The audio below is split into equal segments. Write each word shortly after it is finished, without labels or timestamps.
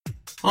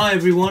Hi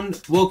everyone,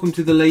 welcome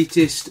to the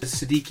latest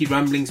Siddiqui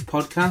Ramblings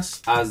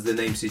podcast. As the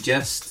name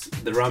suggests,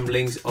 the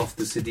ramblings of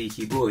the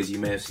Siddiqui boys. You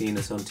may have seen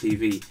us on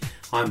TV.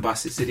 I'm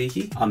Basit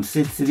Siddiqui. I'm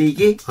Sid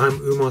Siddiqui. I'm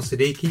Umar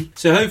Siddiqui.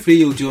 So hopefully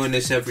you'll join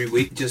us every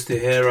week just to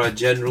hear our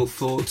general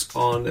thoughts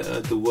on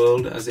the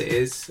world as it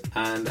is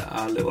and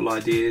our little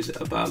ideas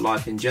about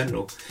life in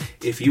general.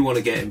 If you want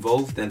to get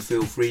involved, then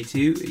feel free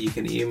to. You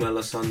can email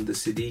us on the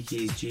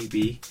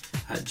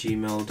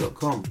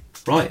siddiquisgb@gmail.com.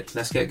 Right,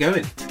 let's get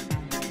going.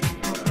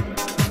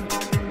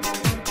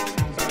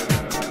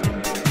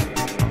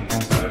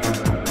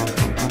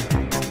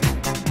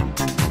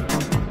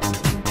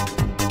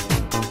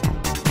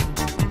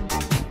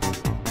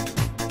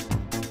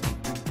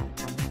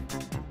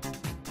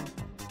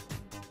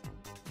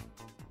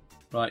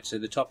 Right, so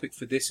the topic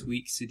for this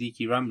week's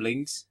Siddiqui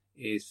Ramblings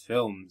is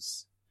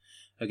films.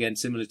 Again,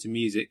 similar to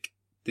music,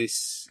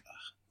 this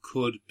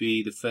could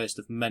be the first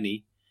of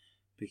many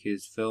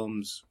because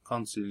films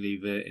constantly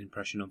leave an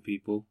impression on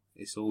people.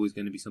 It's always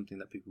going to be something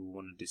that people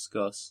want to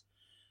discuss.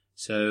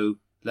 So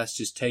let's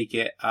just take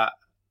it at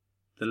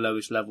the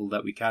lowest level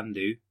that we can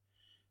do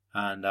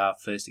and our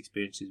first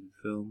experiences with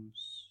films,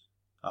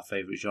 our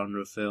favourite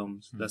genre of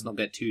films. Let's not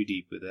get too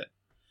deep with it.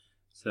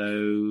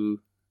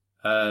 So,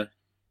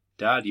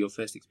 Dad, your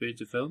first experience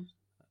with films?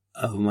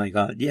 Oh my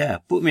God, yeah.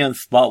 Put me on the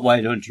spot,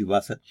 why don't you,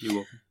 Basit?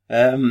 You're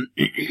welcome.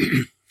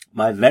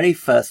 My very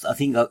first, I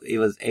think it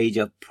was age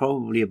of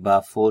probably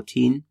about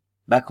 14,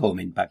 back home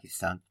in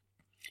Pakistan.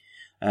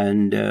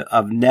 And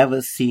I've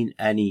never seen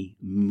any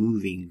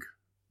moving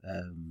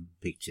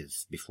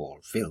pictures before,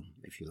 film,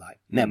 if you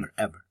like. Never,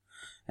 ever.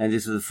 And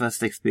this was the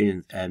first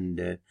experience.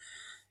 And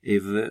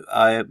if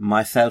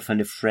myself and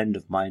a friend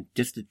of mine,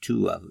 just the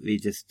two, we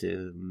just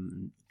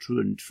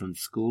truant from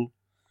school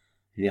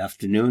in the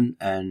afternoon,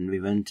 and we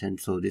went and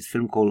saw this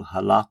film called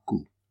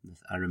Halaku.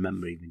 I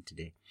remember even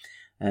today.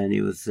 And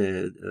it was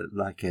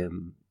like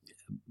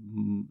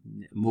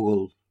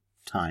Mughal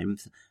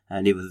times,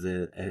 and it was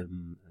a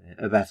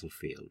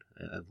battlefield,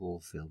 a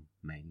war film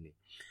mainly.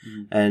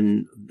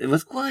 And it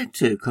was quite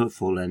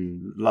colourful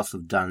and lots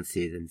of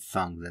dances and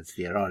songs as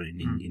there are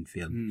in Indian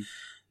film.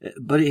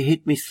 But it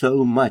hit me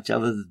so much. I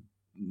was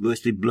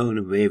mostly blown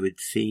away with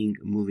seeing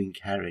moving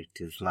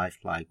characters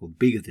lifelike or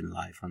bigger than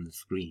life on the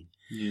screen.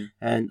 Yeah.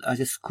 And I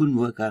just couldn't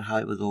work out how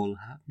it was all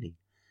happening.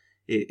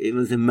 It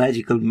was a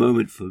magical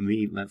moment for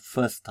me, my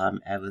first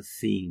time ever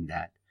seeing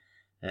that.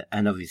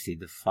 And obviously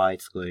the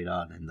fights going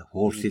on and the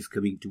horses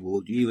coming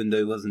toward you, even though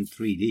it wasn't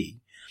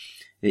 3D.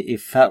 It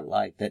felt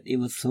like that it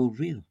was so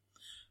real.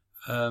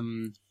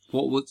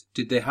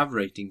 Did they have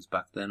ratings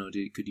back then, or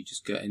could you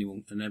just get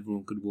anyone and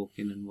everyone could walk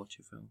in and watch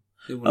a film?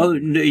 Oh,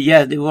 no,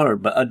 yeah, they were,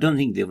 but I don't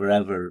think they were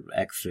ever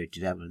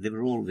X-rated ever. They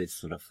were always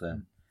sort of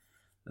a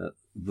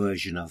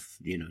version of,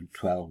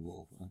 12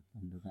 or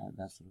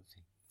that sort of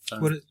thing.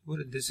 What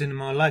is the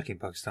cinema like in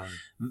Pakistan?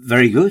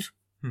 Very good.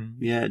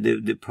 Yeah,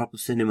 the proper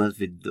cinemas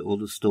with all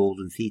the stalls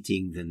and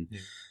seatings and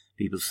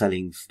people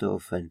selling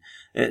stuff, and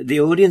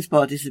the audience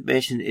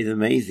participation is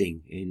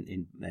amazing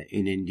in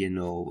Indian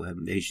or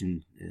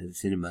Asian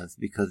cinemas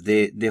because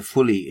they're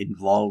fully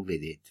involved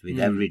with it. With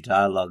every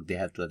dialogue, they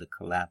have to either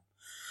clap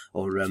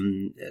or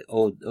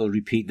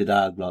repeat the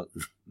dialogue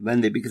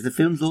because the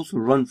films also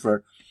run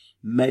for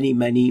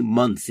many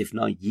months, if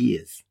not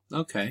years.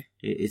 Okay.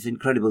 It's an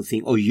incredible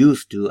thing, or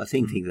used to. I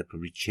think things have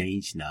probably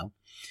changed now.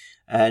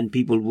 And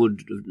people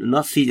would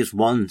not see just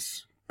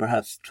once,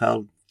 perhaps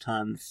 12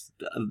 times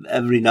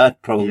every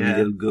night probably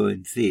they'll go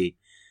and see.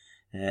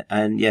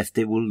 And yes,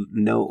 they will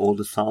know all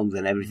the songs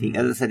and everything.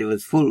 As I said, it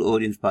was full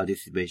audience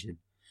participation.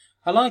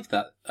 I like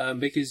that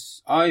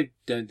because I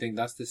don't think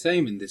that's the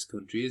same in this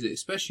country, is it?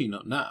 Especially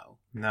not now.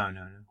 No.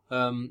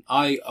 On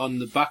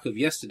the back of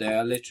yesterday,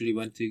 I literally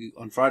went to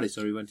go and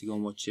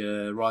watch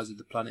Rise of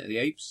the Planet of the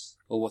Apes,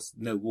 or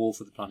War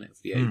for the Planet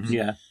of the Apes.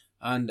 Yeah.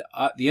 And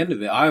at the end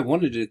of it, I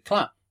wanted to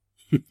clap.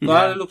 But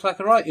I looked like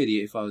a right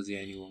idiot if I was the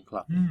only one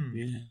clapping.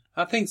 Yeah.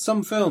 I think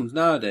some films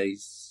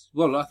nowadays,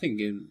 I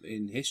think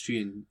in history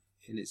in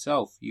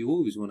itself, you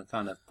always want to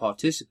kind of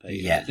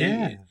participate. Yeah.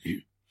 Don't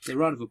you? The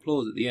round of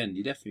applause at the end,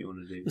 you definitely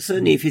want to do.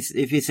 Certainly, if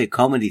it's a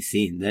comedy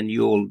scene, then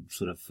you all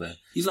sort of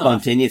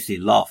spontaneously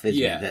laugh,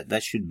 isn't it?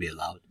 That should be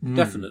allowed.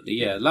 Definitely,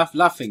 yeah.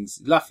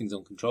 Laughing's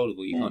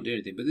uncontrollable. You can't do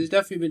anything. But there's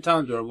definitely been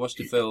times where I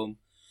watched a film.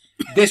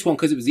 This one,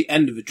 because it was the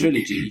end of a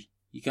trilogy,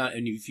 you can't.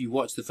 And if you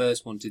watch the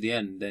first one to the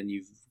end, then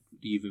you've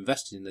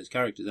invested in those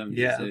characters, haven't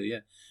you? Yeah. So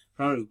yeah,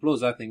 round of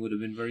applause, I think, would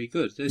have been very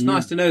good. So it's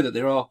nice to know that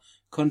there are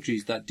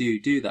countries that do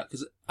that,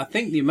 because I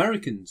think the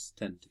Americans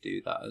tend to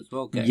do that as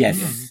well.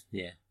 Yes.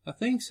 Yeah. I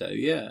think so,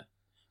 yeah.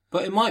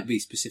 But it might be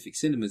specific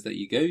cinemas that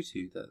you go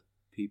to that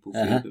people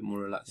feel a bit more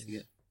relaxed to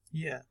get.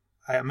 Yeah.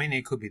 I mean,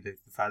 it could be the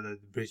fact that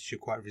the British are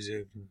quite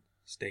reserved and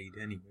stayed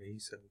anyway,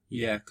 so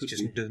could it's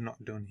just be.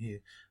 not done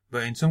here.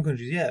 But in some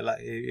countries,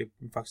 like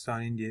in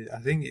Pakistan, India, I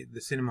think the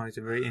cinema is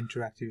a very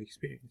interactive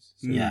experience.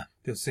 So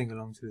they'll sing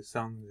along to the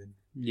songs and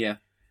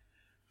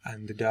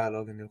and the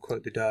dialogue, and they'll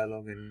quote the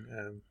dialogue,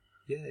 and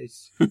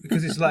it's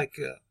because it's like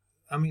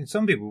I mean,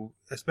 some people,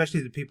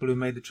 especially the people who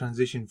made the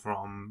transition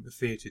from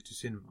theatre to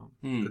cinema,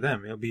 for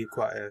them it'll be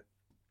quite a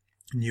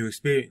new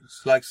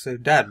experience. Like, so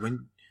Dad,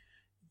 when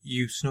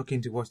you snuck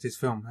in to watch this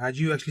film, had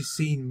you actually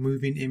seen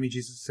moving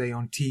images, say,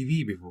 on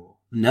TV before?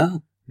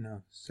 No.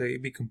 No. So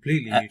it'd be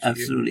completely new to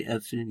you.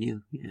 Absolutely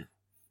new, yeah.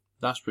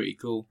 That's pretty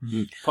cool.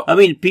 Mm-hmm. I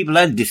mean, people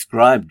have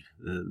described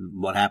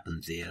what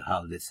happens here,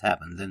 how this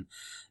happens, and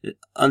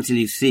until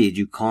you see it,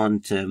 you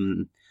can't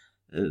take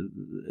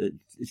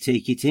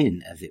it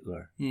in, as it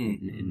were,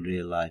 in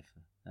real life.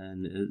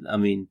 And I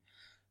mean,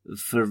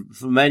 for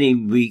many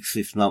weeks,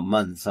 if not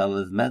months, I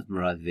was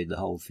mesmerized with the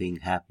whole thing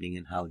happening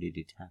and how did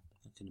it happen.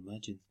 I can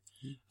imagine.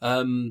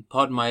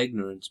 Pardon my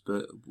ignorance,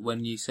 but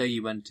when you say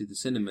you went to the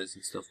cinemas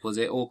and stuff, was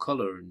it all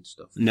colour and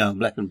stuff? No,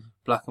 black and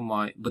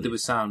white, but there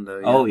was sound though.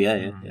 Yeah? Oh,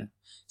 yeah.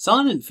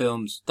 Silent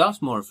films,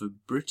 that's more of a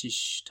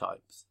British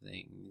type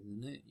thing,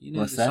 isn't it? You know,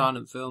 What's the that?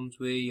 silent films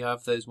where you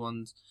have those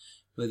ones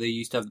where they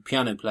used to have the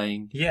piano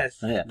playing. Yes.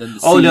 Oh, yeah. Then the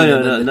scene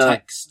and then the no.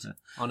 text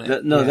on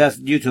it. That's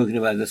you're talking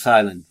about the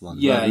silent one.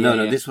 Yeah,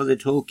 no. This was a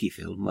talkie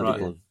film. What Right.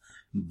 they call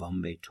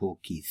Bombay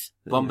talkies.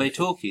 Bombay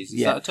talkies, is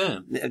Yeah. that a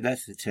term?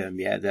 That's the term.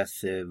 Yeah,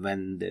 that's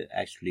when the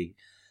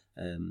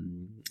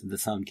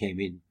sound came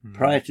in.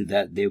 Prior to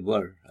that, they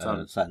were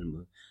silent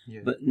movies.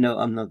 Yeah. But no,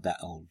 I'm not that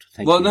old.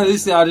 Thank Well, you. no,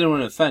 I didn't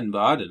want to offend,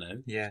 but I don't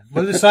know. Yeah.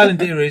 Well, the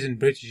silent era isn't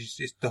British.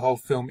 It's the whole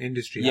film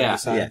industry Yeah. had the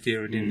silent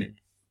era, didn't it?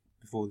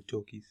 Before the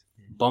talkies.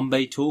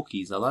 Bombay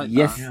talkies, I like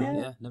Yes. that. Yeah.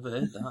 Yeah, never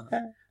heard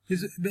that.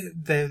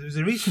 There was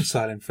a recent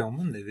silent film,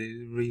 wasn't there?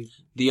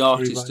 The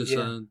Artist or Yeah.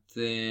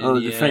 something. Oh,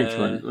 the French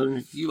one,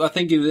 wasn't it? I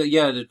think it was,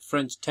 the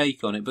French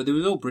take on it, but there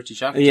was all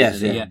British actors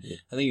Yes, in it, yeah.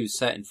 I think it was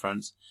set in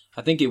France.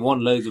 I think it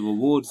won loads of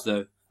awards,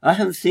 though. I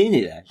haven't seen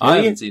it actually. I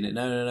haven't seen it,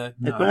 no.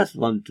 I perhaps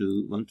want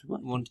to watch.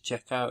 Want to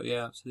check out,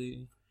 yeah,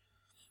 absolutely.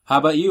 How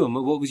about you,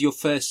 Emma? What was your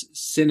first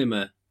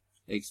cinema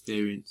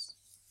experience?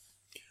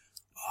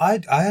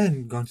 I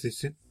hadn't gone to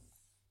the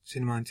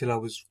cinema until I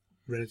was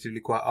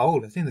relatively quite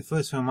old. I think the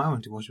first film I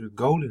went to watch was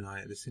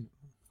GoldenEye at the cinema.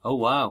 Oh,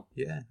 wow.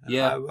 Yeah.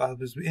 Yeah. I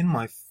was in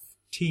my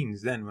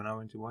teens then when I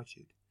went to watch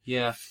it.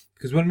 Yeah.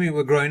 Because when we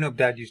were growing up,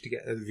 Dad used to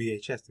get the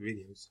VHS, the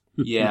videos.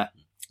 Yeah.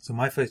 So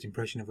my first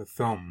impression of a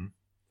film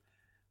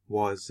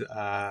was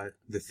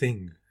The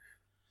Thing.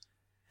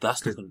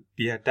 That's not gonna...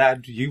 Yeah,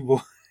 Dad,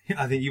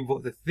 I think you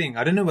bought The Thing.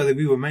 I don't know whether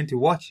we were meant to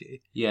watch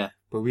it, Yeah.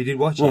 but we did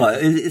watch Well,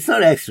 it. it's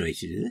not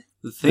X-rated, is it?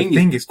 The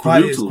Thing is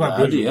quite brutal,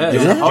 brutal. Yeah, Is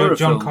it's a it? horror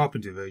John film.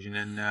 Carpenter version,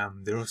 and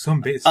there are some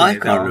bits. in I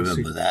it can't are remember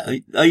super-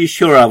 that. Are you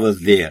sure I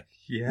was there?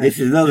 Yeah. This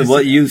is not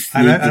what you see.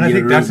 And I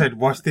think Dad said,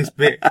 watch this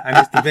bit. And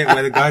it's the bit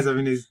where the guy's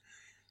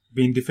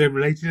being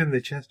defibrillated and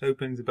the chest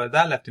opens. But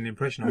that left an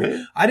impression on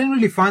me. I didn't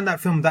really find that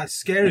film that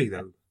scary,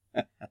 though.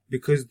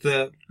 Because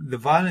the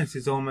violence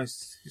is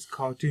almost, it's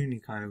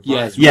cartoony kind of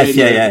violence. Yes,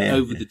 really yeah.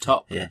 over the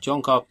top. Yeah.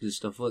 John Carpenter's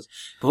stuff was.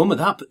 But Woman,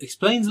 that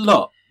explains a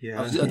lot.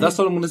 Yeah. That's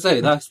all I'm going to say.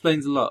 That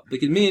explains a lot.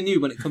 Because me and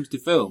you, when it comes to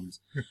films,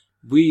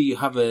 we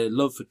have a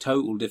love for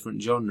total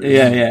different genres.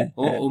 Yeah.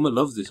 Uma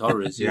loves this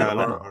horrors. Yeah, I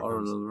love horror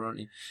horror lover, aren't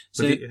you?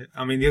 So, So,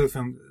 the other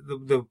film,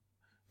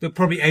 the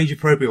probably age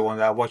appropriate one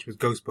that I watched was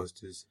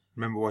Ghostbusters.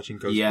 Remember watching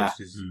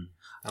Ghostbusters? Yeah.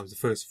 That was the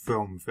first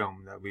film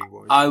that we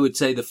watched. I would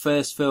say the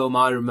first film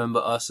I remember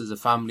us as a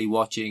family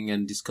watching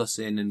and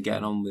discussing and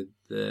getting on with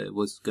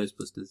was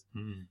Ghostbusters.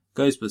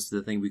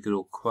 Ghostbusters, I think we could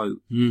all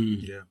quote.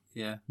 Yeah.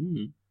 Yeah.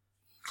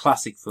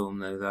 Classic film,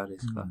 though, that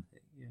is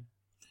classic. Yeah.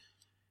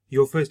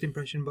 Your first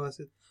impression,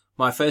 Basit?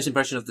 My first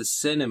impression of the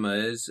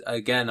cinemas,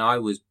 again, I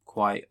was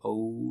quite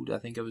old. I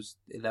think I was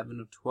 11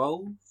 or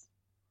 12.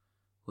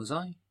 Was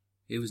I?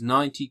 It was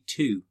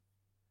 92.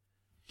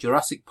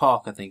 Jurassic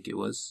Park, I think it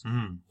was.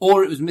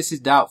 Or it was Mrs.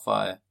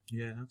 Doubtfire.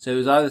 Yeah. So it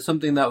was either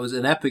something that was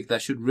an epic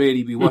that should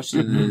really be watched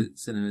in the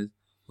cinemas,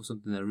 or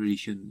something that really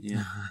shouldn't,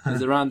 yeah. It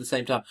was around the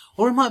same time.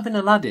 Or it might have been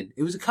Aladdin.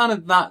 It was a kind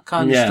of that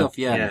kind of stuff,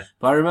 yeah.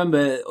 But I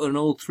remember on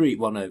all three,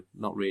 well no,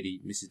 not really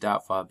Mrs.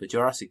 Doubtfire, but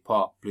Jurassic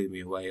Park blew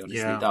me away, honestly.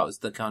 Yeah. That was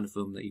the kind of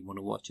film that you want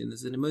to watch in the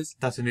cinemas.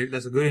 That's a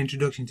good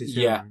introduction to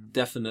cinema. Yeah,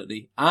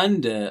 definitely.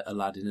 And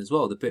Aladdin as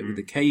well, the bit where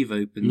the cave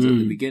opens at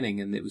the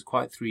beginning and it was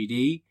quite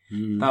 3D.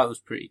 That was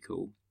pretty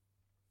cool.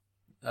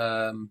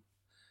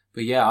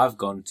 But yeah, I've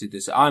gone to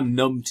this. I'm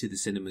numb to the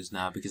cinemas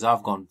now because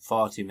I've gone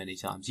far too many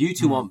times. You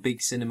two aren't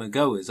big cinema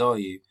goers, are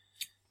you?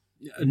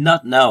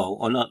 Not now,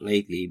 or not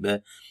lately,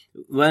 but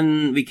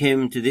when we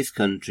came to this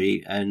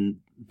country and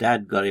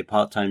Dad got a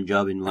part-time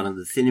job in one of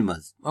the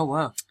cinemas. Oh,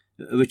 wow.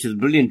 Which is a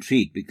brilliant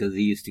treat because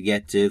he used to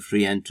get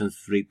free entrance,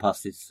 free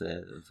passes for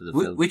the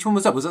film. Which one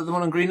was that? Was that the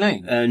one on Green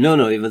Lane?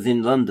 No, it was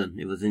in London.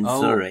 It was in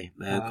Oh. Surrey.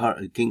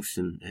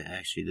 Kingston,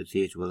 actually, the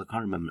theatre was. I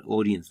can't remember.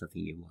 Audience, I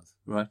think it was.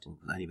 Right.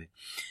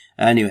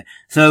 Anyway.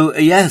 So,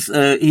 yes,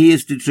 he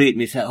used to treat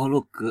me, say, oh,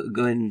 look,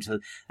 go into...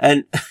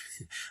 And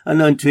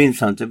unknown to Twin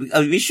Santa,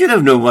 we should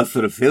have known what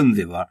sort of films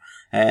they were.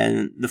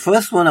 And the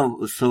first one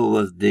I saw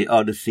was The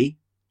Odyssey.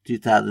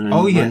 2001.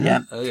 Oh,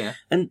 yeah. Oh yeah.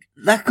 And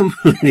that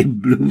completely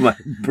blew my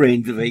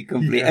brains away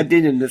completely. Yeah. I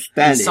didn't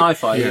understand It's it.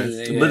 sci-fi, Yes.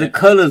 isn't it? But the Yeah.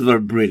 colors were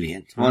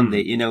brilliant, weren't Mm.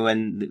 they? You know,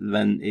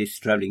 when it's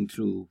traveling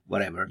through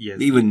whatever. Yes.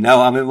 Even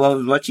now, I mean, while I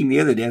was watching the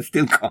other day, I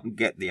still can't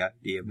get the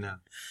idea. No.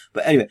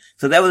 But anyway,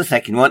 so that was the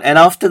second one. And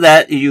after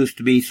that, it used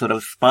to be sort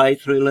of spy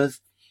thrillers.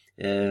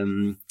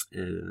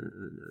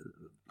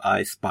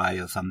 I Spy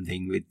or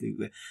something with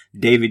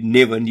David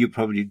Niven. You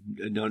probably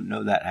don't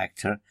know that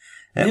actor.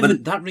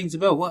 Niven, that rings a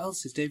bell. What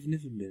else has David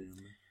Niven been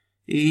in?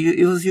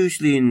 He was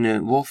usually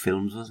in war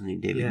films, wasn't he,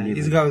 David Yeah, Niven?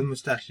 he's a guy with a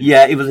moustache.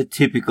 Yeah, he was a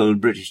typical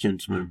British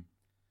gentleman.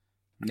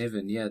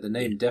 Niven, yeah, the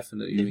name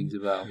definitely rings a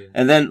bell. Yeah.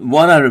 And then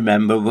one I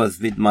remember was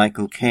with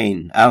Michael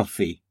Caine,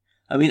 Alfie.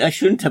 I mean, I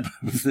shouldn't have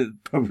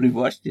probably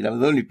watched it. I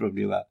was only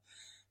probably about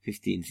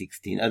 15,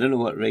 16. I don't know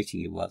what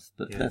rating it was,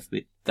 but Yeah. that's a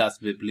bit... That's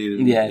a bit blue.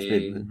 Yeah, it's a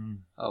bit blue. Mhm.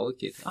 Oh,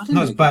 okay. I don't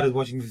Not know. as bad as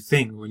watching The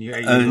Thing when you're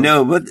 8 years old.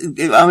 No, but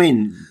I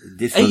mean,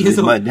 this 8 was years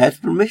with my old. dad's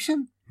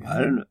permission. I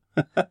don't know.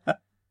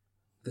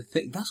 The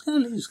Thing, that's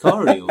going to lose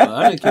Corey.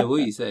 I don't care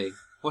what you say.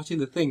 Watching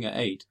The Thing at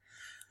 8.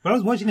 When I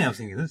was watching it, I was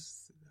thinking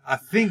this. I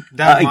think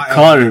that I might have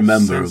can't been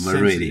remember,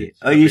 sensitive really.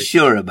 a Are you bit.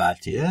 sure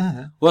about it?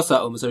 Yeah. What's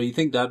that, sorry, you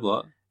think Dad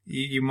what?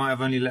 You might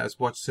have only let us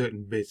watch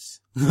certain bits.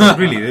 But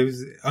really, there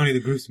was only the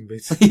gruesome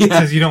bits. Yeah.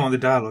 Because you don't want the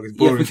dialogue. It's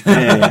boring.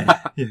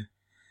 Yeah. Yeah.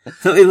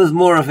 So it was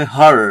more of a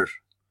horror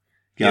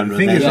Yeah, genre. the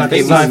thing then. is Yeah, like it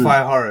a wasn't-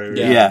 sci-fi horror.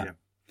 Yeah.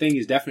 Thing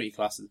is definitely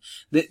classed.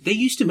 They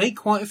used to make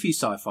quite a few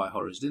sci-fi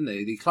horrors, didn't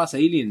they? They class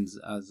Aliens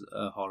as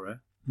a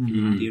horror.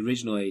 Mm. The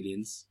original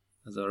Aliens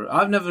as a horror.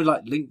 I've never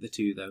linked the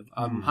two though.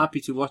 I'm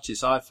happy to watch a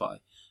sci-fi,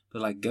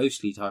 but like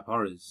ghostly type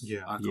horrors,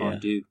 Yeah. I can't Yeah.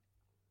 do.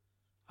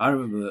 I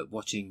remember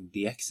watching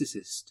The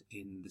Exorcist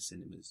in the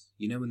cinemas.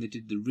 You know when they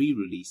did the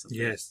re-release of it?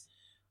 Yes.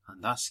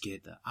 And that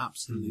scared the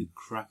absolute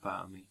crap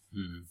out of me.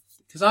 Mm.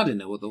 Because I didn't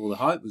know what all the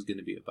hype was going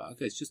to be about.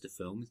 Okay, it's just a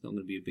film. It's not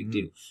going to be a big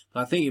deal.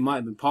 But I think it might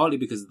have been partly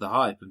because of the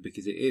hype and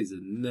because it is a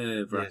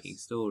nerve-wracking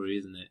Yes. story,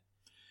 isn't it?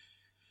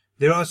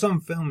 There are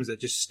some films that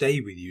just stay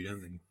with you,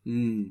 don't they?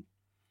 Mm.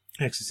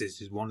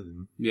 Exorcist is one of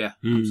them. Yeah,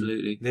 Mm.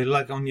 absolutely. They're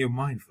like on your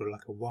mind for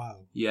like a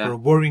while. Yeah. For a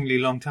worryingly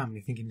long time. And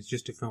you're thinking it's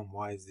just a film.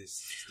 Why is this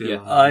still Yeah.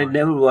 on my I mind?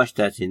 never watched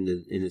that in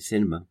the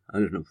cinema. I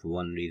don't know, for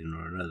one reason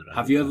or another.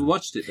 Have you ever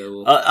watched it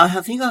though? Or? I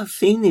think I've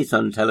seen it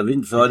on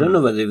television, so I don't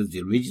know whether it was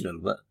the original,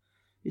 but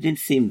it didn't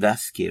seem that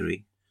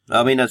scary.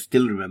 I mean, I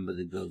still remember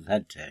the girl's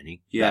head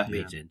turning. Yeah. That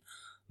bit, and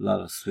a lot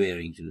of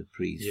swearing to the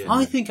priest. Yeah.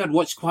 I think I'd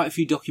watched quite a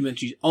few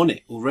documentaries on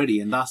it already,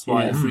 and that's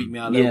why it Yeah. freaked me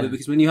out a little Yeah. bit.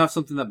 Because when you have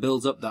something that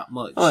builds up that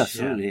much Oh,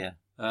 absolutely,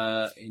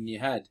 yeah. in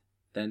your head,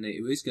 then it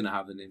is going to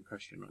have an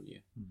impression on you.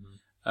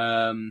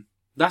 Mhm.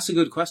 That's a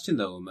good question,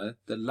 though, Omer.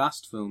 The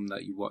last film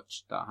that you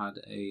watched that had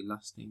a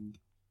lasting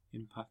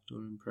impact or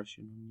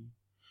impression on you?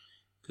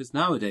 Because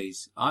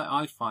nowadays,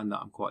 I find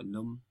that I'm quite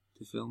numb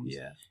to films.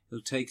 Yeah.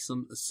 It'll take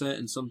a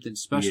certain something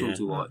special Yeah.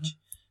 to watch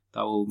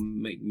that will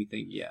make me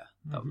think, yeah,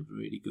 that was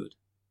really good.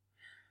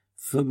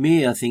 For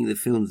me, I think the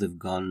films have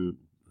gone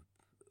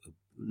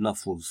not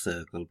full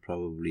circle,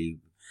 probably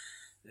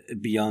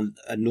beyond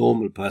a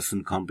normal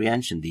person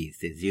comprehension these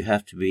days. You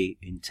have to be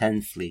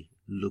intensely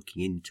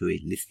looking into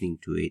it, listening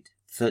to it,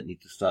 certainly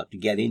to start to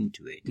get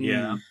into it.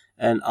 Yeah.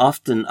 And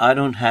often I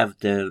don't have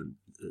the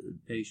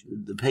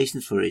Patient.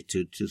 patience for it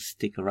to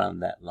stick around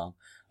that long.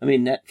 I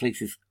mean,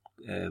 Netflix is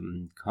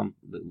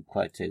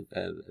quite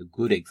a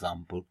good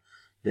example.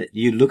 That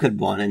you look at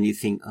one and you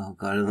think, oh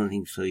God, I don't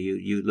think so.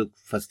 You look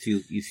first,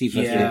 you see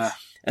first, Yeah,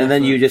 and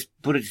then you just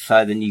put it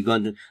aside and you go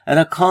into, and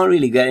I can't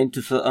really get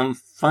into, so I'm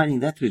finding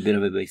that to be a bit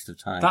of a waste of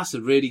time. That's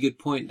a really good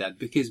point, Dad,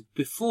 because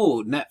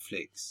before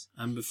Netflix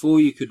and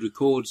before you could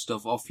record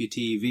stuff off your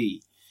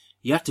TV,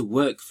 you had to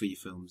work for your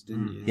films,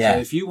 didn't you? Yeah. So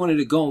if you wanted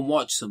to go and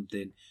watch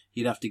something,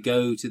 you'd have to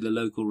go to the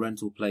local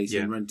rental place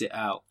Yeah. and rent it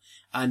out.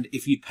 And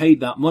if you paid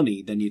that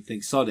money, then you'd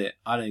think, sod it,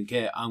 I don't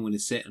care, I'm going to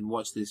sit and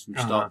watch this from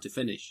start to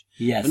finish.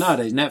 Yes. But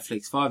nowadays,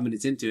 Netflix, 5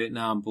 minutes into it,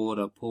 now I'm bored,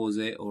 I'll pause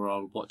it, or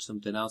I'll watch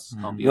something else.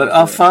 Can't be But over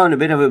I've it. found a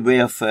bit of a way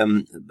of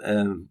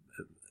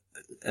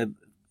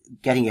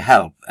getting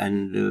help,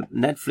 and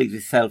Netflix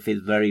itself is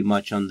very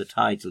much on the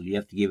title. You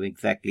have to give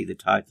exactly the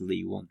title that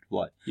you want to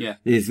watch. Yeah,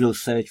 There's no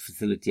search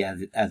facility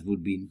as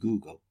would be in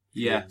Google.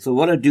 yeah, So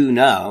what I do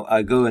now,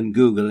 I go and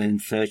Google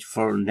and search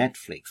for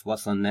Netflix.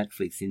 What's on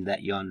Netflix in that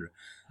genre?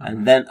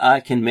 And then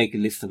I can make a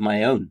list of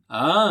my own.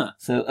 Ah,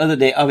 So other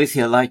day,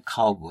 obviously I like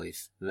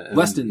cowboys.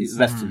 Westerns.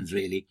 Westerns,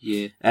 really.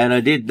 yeah. And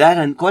I did that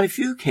and quite a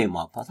few came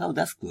up. I thought,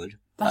 that's good.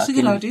 That's I a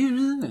good can- idea,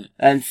 isn't it?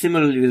 And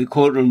similarly with the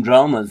courtroom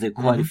dramas, there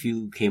quite a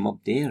few came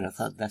up there. I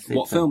thought that's it.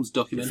 What films?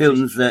 Documentaries?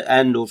 Films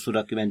and also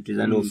documentaries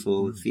and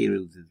also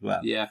serials as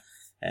well. Yeah.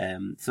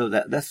 So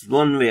that's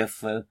one way of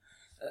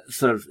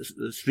sort of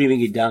streaming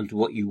it down to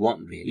what you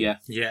want, really. Yeah.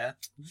 Yeah.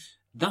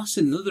 That's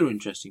another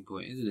interesting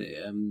point, isn't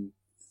it?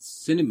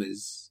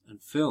 Cinemas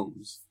and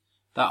films,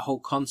 that whole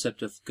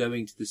concept of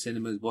going to the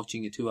cinemas,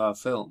 watching a 2-hour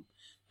film,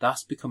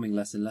 that's becoming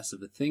less and less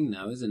of a thing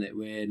now, isn't it?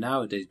 Where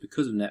nowadays,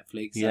 because of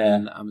Netflix Yeah.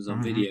 and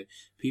Amazon Video,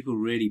 people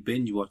really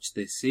binge watch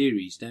their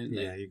series, don't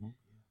they? Yeah.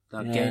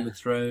 Like Yeah. Game of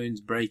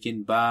Thrones,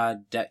 Breaking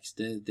Bad,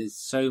 Dexter. There's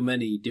so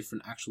many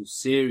different actual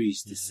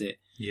series to sit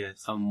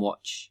Yes. and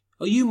watch.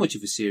 Are you much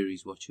of a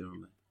series watcher,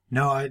 Roman?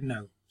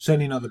 No.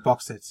 Certainly not the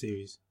box set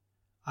series.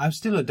 I'm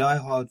still a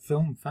die-hard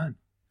film fan.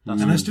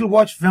 That's And I good. still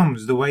watch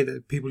films the way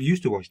that people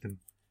used to watch them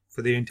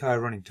for the entire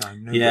running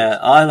time. No Yeah,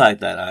 breaks. I like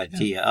that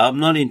idea. I'm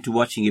not into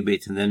watching a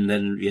bit and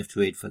then you have to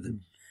wait for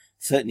them.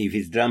 Certainly if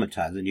it's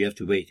dramatized, then you have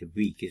to wait a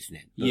week, isn't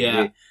it? But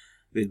Yeah.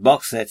 With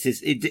box sets,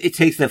 it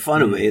takes their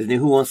fun away, isn't it?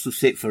 Who wants to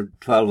sit for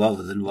 12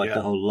 hours and watch Yeah.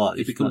 the whole lot?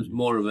 It It's becomes not-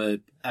 more of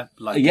a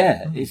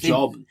it's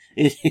job.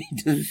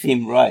 It doesn't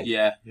seem right.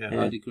 Yeah,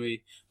 Yeah. I'd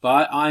agree.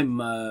 But I'm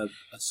a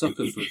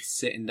sucker for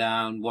sitting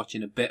down,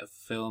 watching a bit of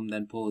film,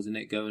 then pausing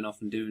it, going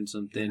off and doing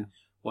something,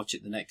 watch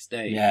it the next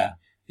day. Yeah.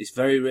 It's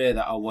very rare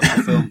that I'll watch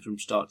a film from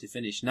start to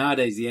finish.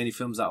 Nowadays, the only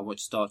films that I watch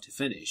start to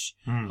finish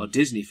are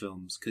Disney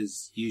films,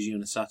 because usually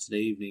on a Saturday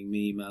evening,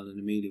 me, Mel and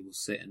Amelia will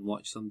sit and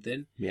watch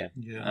something Yeah.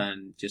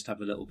 and just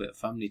have a little bit of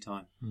family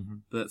time. Mm-hmm.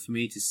 But for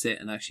me to sit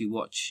and actually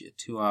watch a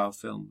 2-hour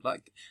film,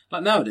 like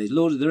nowadays,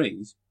 Lord of the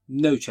Rings,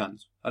 no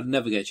chance. I'd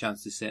never get a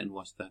chance to sit and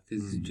watch that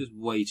because it's just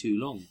way too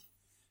long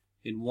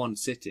in one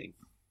sitting.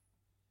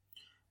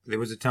 There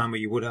was a time where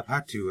you would have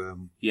had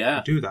to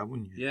Yeah, do that,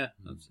 wouldn't you? yeah,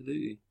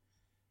 absolutely.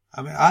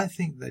 I mean, I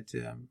think that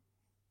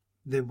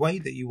the way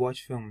that you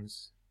watch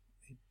films,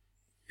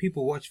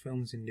 people watch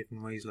films in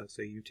different ways. Like,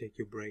 say, you take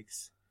your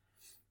breaks.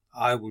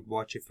 I would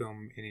watch a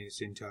film in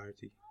its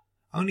entirety,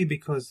 only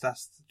because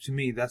to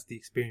me, that's the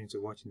experience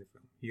of watching the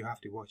film. You have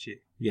to watch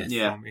it Yes.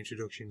 Yeah. from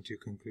introduction to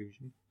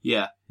conclusion.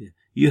 Yeah,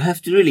 You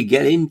have to really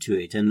get into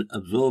it and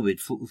absorb it,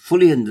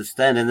 fully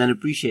understand, and then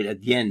appreciate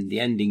at the end, the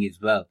ending as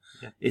well.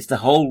 Yeah. It's the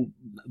whole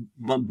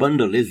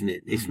bundle, isn't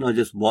it? It's not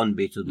just one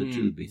bit or the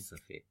two bits of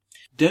it.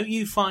 don't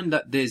you find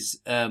that there's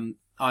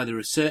either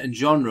a certain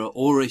genre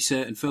or a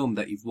certain film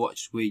that you've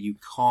watched where you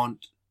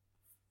can't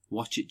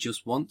watch it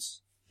just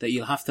once? That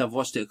you'll have to have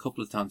watched it a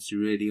couple of times to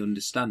really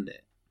understand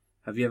it?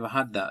 Have you ever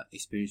had that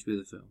experience with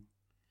a film?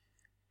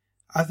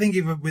 I think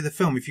with a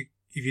film, if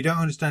you don't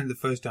understand it the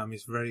first time,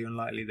 it's very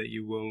unlikely that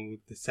you will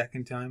the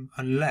second time,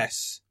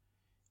 unless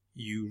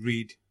you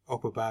read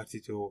up about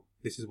it or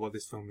this is what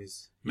this film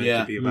is meant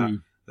Yeah. to be about.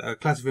 A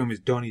classic film is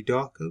Donnie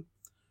Darko.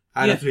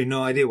 I had Yeah. absolutely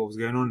no idea what was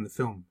going on in the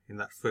film in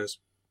the first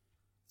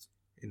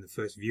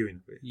viewing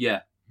of it.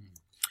 Yeah,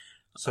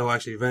 So I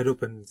actually read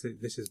up and said,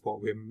 this is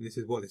what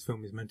this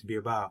film is meant to be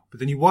about. But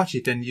then you watch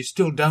it and you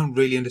still don't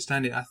really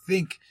understand it. I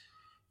think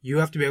you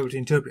have to be able to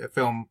interpret a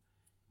film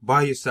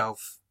by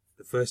yourself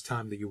the first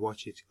time that you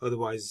watch it.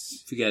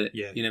 Otherwise, forget it.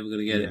 Yeah. You're never going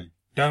to get it.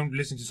 don't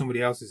listen to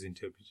somebody else's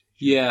interpretation.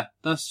 Yeah,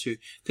 that's true.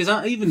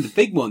 Because even the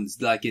big ones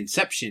like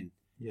Inception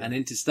and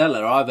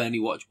Interstellar, I've only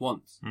watched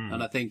once.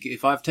 And I think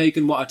if I've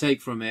taken what I take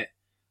from it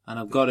and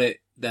I've got it,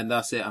 then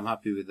that's it. I'm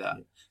happy with that.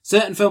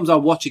 Certain films I'll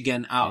watch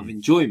again out of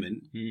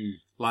enjoyment.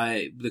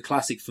 Like the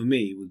classic for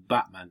me was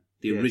Batman,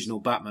 the original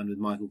Batman with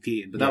Michael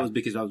Keaton. But that was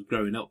because I was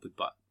growing up with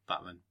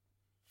Batman.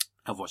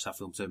 I've watched that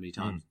film so many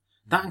times.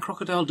 That and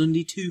Crocodile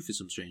Dundee 2 for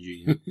some strange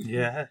reason.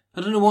 Yeah. I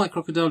don't know why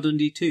Crocodile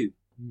Dundee 2.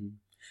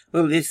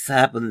 Well, this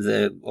happens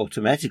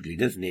automatically,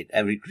 doesn't it?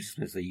 Every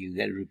Christmas you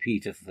get a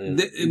repeat of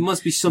It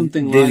must be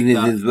something Disney's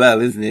like that. as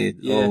well, isn't it?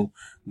 Yeah. Or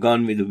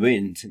Gone with the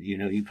Wind.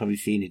 You've probably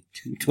seen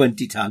it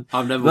 20 times.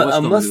 I've never But watched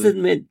I Gone must with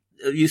the Wind.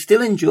 admit, you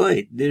still enjoy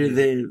it. There is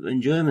an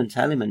enjoyment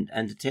element,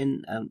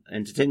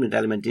 entertainment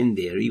element in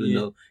there, even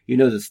though you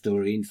know the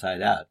story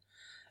inside out.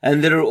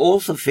 And there are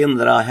also films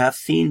that I have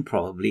seen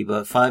probably,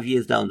 but 5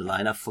 years down the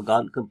line, I've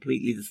forgotten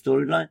completely the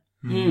storyline.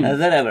 Has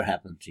that ever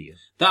happened to you?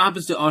 That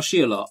happens to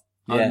Archie a lot.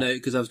 I Yeah. know,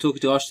 because I was talking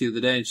to Archie the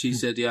other day and she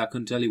said, I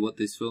couldn't tell you what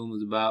this film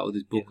was about or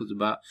this book was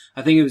about.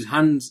 I think it was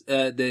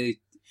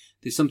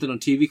there's something on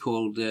TV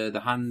called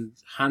The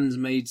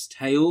Handmaid's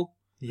Tale.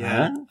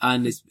 Yeah. Huh?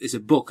 And it's a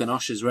book, and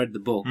Osh read the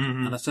book.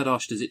 Mhm. And I said,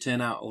 Osh, does it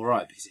turn out all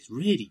right? Because it's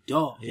really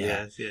dark.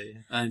 Yes, yeah.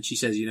 And she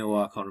says, you know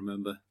what, I can't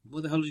remember.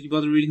 What the hell did you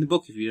bother reading the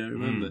book if you don't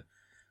remember?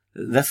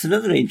 That's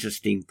another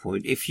interesting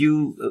point. If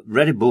you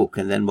read a book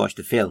and then watch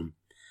the film,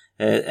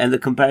 and the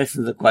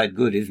comparisons are quite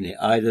good, isn't it?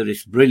 Either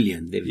it's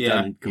brilliant, they've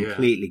done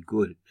completely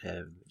good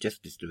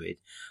justice to it,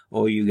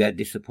 or you get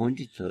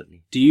disappointed,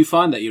 certainly. Do you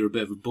find that you're a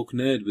bit of a book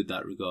nerd with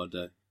that regard,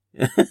 though?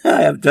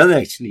 I have done,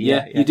 actually.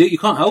 Yeah, Yeah. you do. You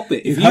can't help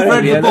it. If You you've can't,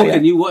 read yeah, the book yeah.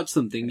 and you watch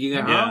something, you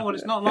go, Yeah. oh, well,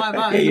 it's not like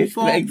that Yes,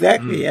 before.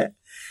 exactly, yeah.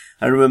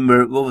 I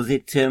remember, what was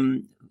it?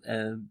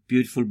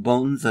 Beautiful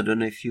Bones. I don't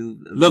know if you...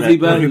 Lovely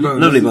Bones.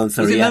 Lovely Bones,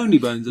 sorry, Is it yeah. Lonely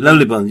Bones?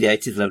 Lovely Bones, yeah,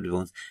 it is Lovely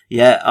Bones.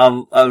 Yeah,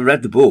 I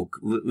read the book,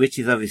 which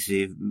is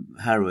obviously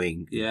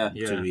harrowing Yeah.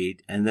 to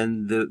read. And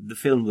then the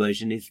film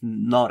version is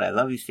not as,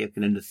 obviously I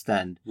can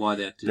understand Why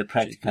they have to the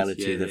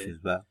practicality yeah, of it yeah. as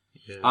well.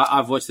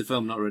 I've watched the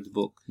film, not read the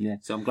book. Yeah.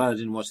 So I'm glad I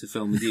didn't watch the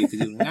film with you because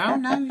you were like,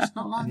 no, it's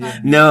not like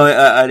that. No,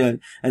 I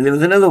don't. And there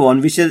was another one,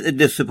 which is a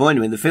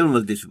disappointment. The film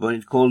was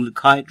disappointing. It's called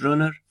Kite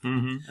Runner.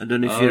 Mm-hmm. I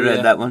don't know if Oh, you read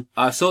yeah. that one.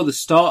 I saw the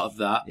start of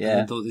that and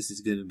Yeah. I thought this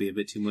is going to be a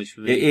bit too much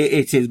for me.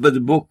 It is, but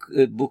the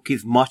book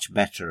is much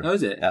better. Oh,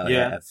 is it? Oh,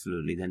 Yeah.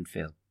 absolutely, than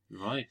film.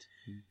 Right.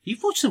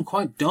 You've watched some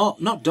quite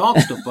dark, not dark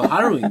stuff, but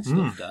harrowing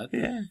stuff, Dad.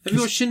 Yeah. Have you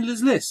watched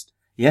Schindler's List?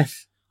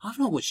 Yes. I've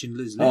not watched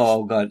Schindler's List.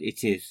 Oh God,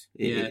 it is.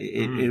 Yeah.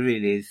 It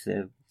really is.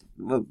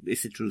 Well,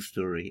 it's a true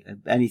story.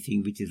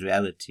 Anything which is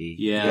reality.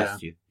 Yeah.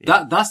 gets you.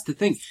 Yeah. That's the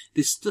thing.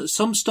 There's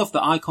some stuff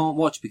that I can't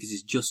watch because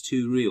it's just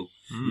too real.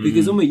 Mm.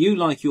 Because, you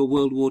like your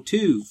World War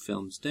II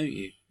films, don't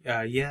you?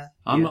 Yeah.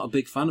 I'm not a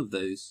big fan of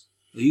those.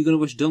 Are you going to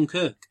watch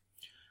Dunkirk?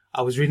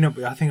 I was reading up.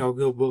 I think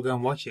we'll go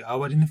and watch it. I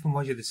didn't even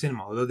watch it at the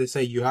cinema, although they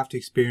say you have to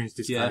experience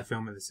this kind of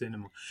film at the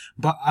cinema.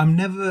 But I'm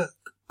never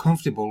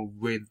comfortable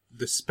with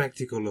the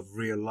spectacle of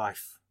real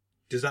life.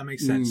 Does that make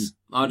sense?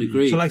 I'd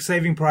agree. So, like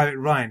Saving Private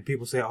Ryan,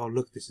 people say, "Oh,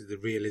 look, this is the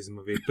realism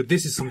of it," but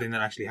this is something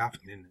that actually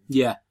happened, isn't it?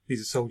 Yeah, These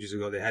are soldiers who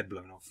got their head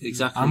blown off.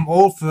 exactly. I'm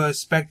all for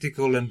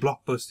spectacle and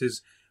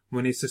blockbusters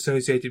when it's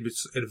associated with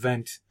an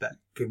event that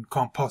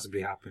can't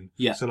possibly happen.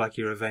 Yeah. So, like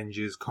your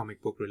Avengers,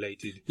 comic book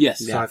related, Yes.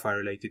 sci-fi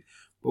related.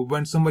 But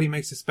when somebody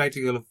makes a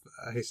spectacle of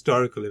a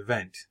historical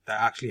event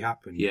that actually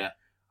happened, Yeah.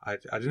 I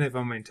don't know if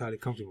I'm entirely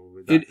comfortable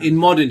with that. In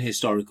modern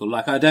historical,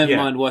 like I don't Yeah.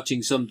 mind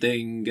watching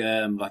something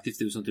like if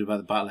there was something about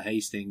the Battle of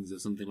Hastings or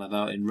something like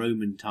that in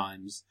Roman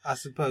times. I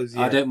suppose,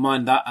 yeah. I don't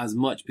mind that as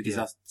much because Yeah.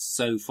 that's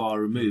so far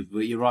removed.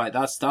 But you're right,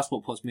 that's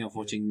what puts me off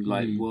watching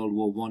like World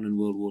War I and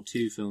World War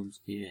II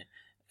films. Yeah.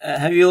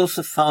 Have you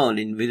also found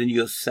within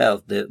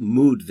yourself the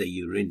mood that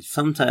you're in?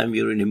 Sometimes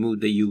you're in a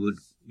mood that you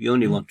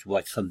only want to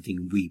watch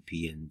something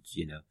weepy and,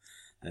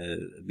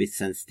 a bit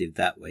sensitive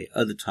that way.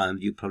 Other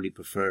times you probably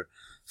prefer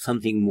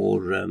something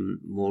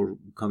more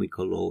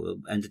comical or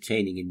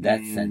entertaining in that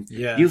sense.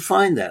 Yeah. You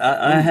find that?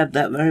 I have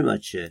that very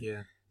much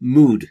Yeah.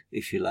 mood,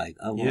 if you like.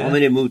 I'm Yeah.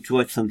 in a mood to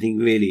watch something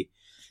really,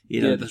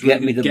 that's get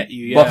really me the gonna get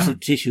you, box yeah. of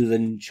tissues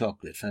and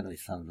chocolates. I know it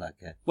sounds like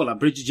that. Well, like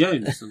Bridget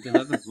Jones, something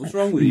like that. What's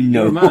wrong with you?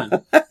 No. You're a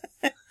man.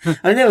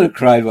 I never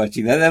cried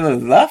watching that. There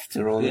was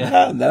laughter all the Yeah.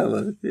 time. That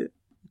was it.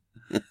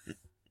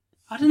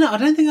 I don't know. I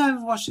don't think I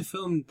ever watched a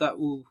film that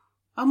will.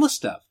 I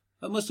must have.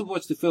 I must have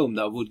watched a film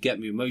that would get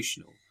me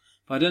emotional.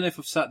 But I don't know if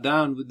I've sat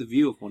down with the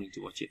view of wanting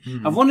to watch it.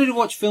 I've wanted to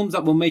watch films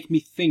that will make me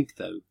think,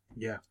 though.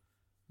 Yeah.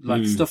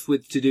 Like stuff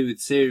to do with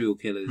serial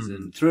killers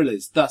and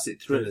thrillers. That's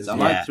it, thrillers. I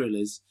Yeah. like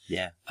thrillers.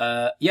 Yeah.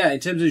 In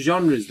terms of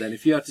genres then,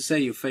 if you had to say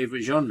your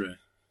favourite genre,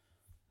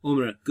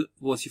 Umra,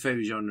 what's your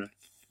favourite genre?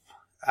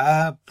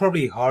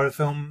 Probably horror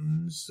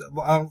films.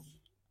 Well,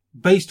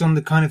 based on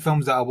the kind of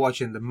films that I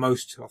watch and the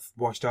most I've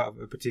watched out of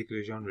a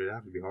particular genre, it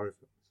have to be horror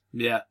films.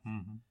 Yeah.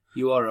 Mm-hmm.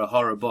 You are a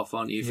horror buff,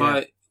 aren't you?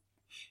 Yeah.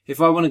 If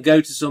I want to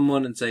go to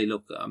someone and say,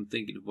 look, I'm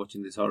thinking of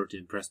watching this horror to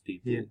impress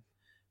people, Yeah.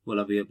 will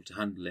I be able to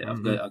handle it?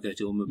 Mm-hmm. I'll go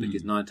to Umar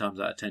because 9 times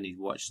out of 10 he's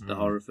watched the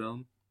horror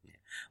film.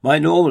 My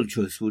normal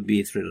choice would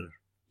be a thriller.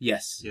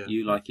 Yes, Yeah.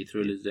 you like your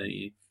thrillers, don't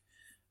you?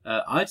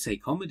 I'd say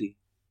comedy,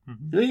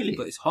 Really?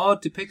 but it's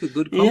hard to pick a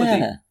good comedy.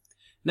 Yeah.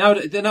 Now,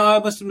 I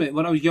must admit,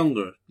 when I was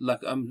younger, like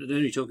I'm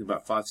only talking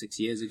about 5-6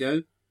 years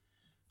ago,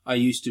 I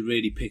used to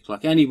really pick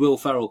like any Will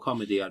Ferrell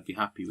comedy I'd be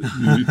happy with.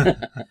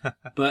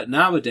 But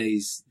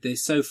nowadays, they're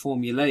so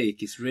formulaic,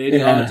 it's really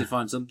hard to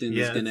find something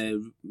that's going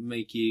to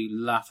make you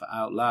laugh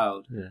out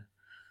loud. Yeah.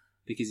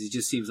 Because it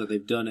just seems like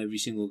they've done every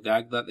single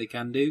gag that they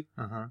can do.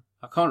 Uh-huh.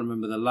 I can't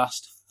remember the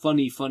last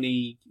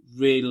funny,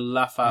 real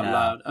laugh out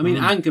loud. I mean,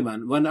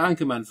 Anchorman, when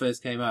Anchorman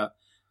first came out,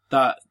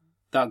 that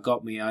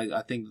got me.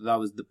 I think that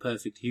was the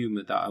perfect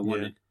humour that I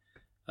wanted.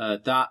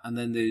 That, and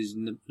then there's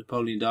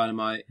Napoleon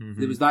Dynamite.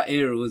 There was that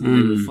era, wasn't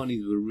there? They were funny,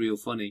 they were real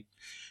funny.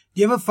 Do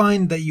you ever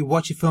find that you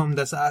watch a film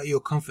that's out of your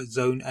comfort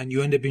zone and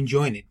you end up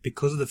enjoying it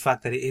because of the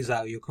fact that it is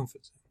out of your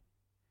comfort zone?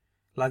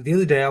 Like the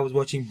other day I was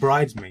watching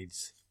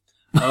Bridesmaids.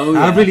 Oh,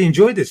 yeah. I really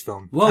enjoyed this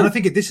film. Whoa. And I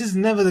think this is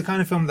never the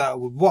kind of film that I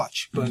would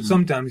watch, but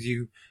sometimes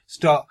you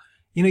start,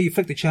 you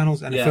flick the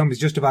channels and the film is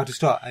just about to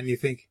start and you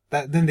think,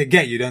 then they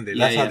get you, don't they?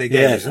 That's how they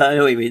get Yes, you. I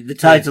know what you mean. The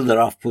titles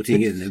are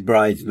off-putting, isn't it?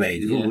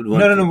 Bridesmaids. Who would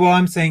want No. Well,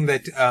 I'm saying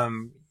that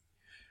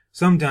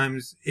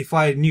sometimes if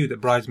I knew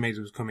that Bridesmaids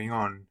was coming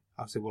on,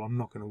 I said, well, I'm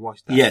not going to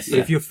watch that. Yes, But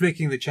if you're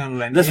flicking the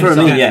channel and That's what I mean,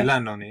 instantly yeah.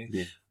 land on it,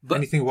 Yeah.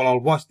 and you think, well, I'll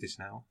watch this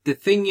now. The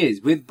thing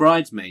is, with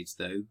Bridesmaids,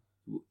 though,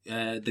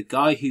 the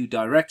guy who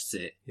directs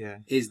it Yeah.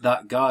 is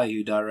that guy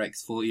who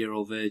directs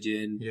 40-Year-Old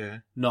Virgin, Yeah.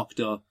 Knocked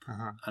Up,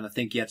 Uh-huh. and I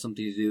think he had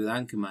something to do with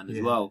Anchorman as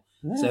Yeah. well.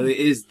 So it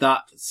is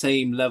that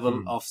same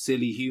level of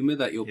silly humour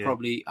that you're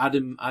probably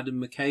Adam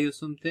McKay or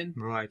something.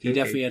 Right. He okay.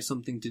 definitely had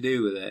something to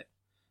do with it.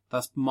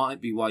 That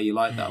might be why you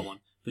like that one.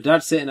 But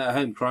Dad's sitting at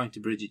home crying to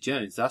Bridget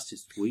Jones. That's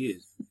just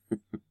weird.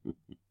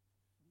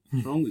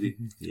 What's wrong with you?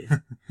 Yeah.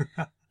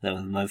 That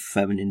was my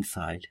feminine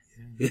side.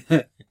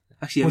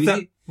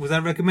 Actually, Was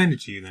that recommended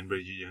to you then,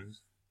 Bridget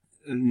Jones?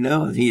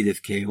 No, I think it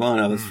just came on.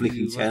 I was flicking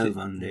you watched channels it.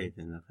 one day.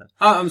 And I thought,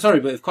 I'm sorry,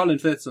 but if Colin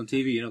Firth's on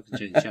TV, you're not going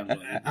to change the channel.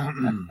 Are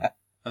you?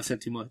 I've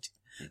said too much.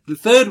 The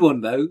third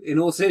one, though, in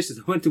all seriousness,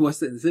 I went to watch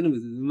that in the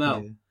cinemas with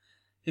Mel. Yeah.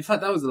 In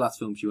fact, that was the last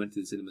film she went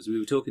to the cinemas. We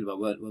were talking about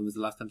when was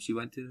the last time she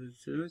went to the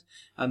cinemas.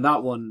 And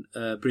that one,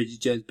 Bridget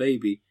Jones'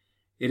 Baby,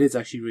 it is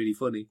actually really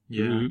funny.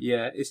 Yeah.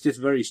 Yeah, it's just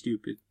very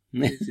stupid.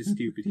 It's just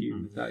stupid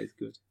humour. That is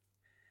good.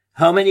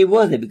 how many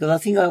were there? Because I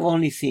think I've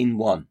only seen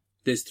one.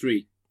 There's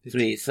 3.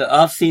 3. So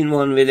I've seen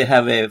one where they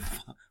have a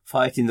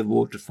fight in the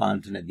water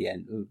fountain at the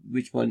end.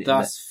 Which one?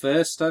 That's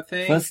first, I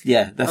think. First,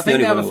 yeah. That's I think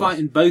the they only have a one I fight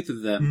in both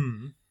of them.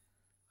 Mm.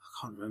 I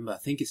can't remember. I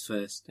think it's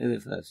first. watched. It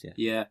was first, yeah.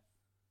 Yeah.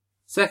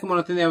 Second one,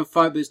 I think they have a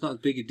fight, but it's not as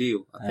big a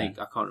deal. I think.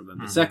 I can't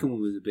remember. The second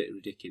one was a bit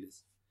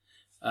ridiculous.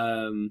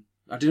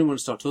 I didn't want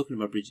to start talking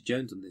about Bridget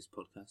Jones on this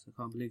podcast. I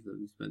can't believe that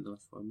we spent the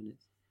last 5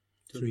 minutes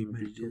talking about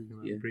Bridget Jones.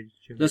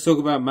 Yeah. Let's talk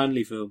about a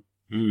manly film.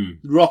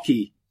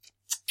 Rocky.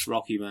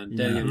 Rocky, man.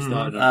 Don't get me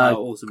started on how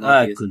awesome Rocky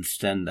I is. couldn't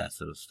stand that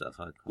sort of stuff.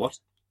 What?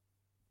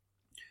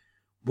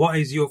 What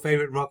is your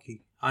favourite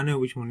Rocky? I know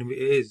which one it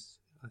is.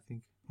 I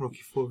think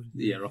Rocky 4.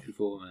 Yeah, Rocky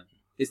 4, man.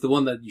 It's the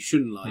one that you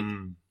shouldn't like.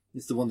 Mm.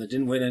 It's the one that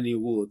didn't win any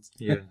awards,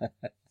 Yeah.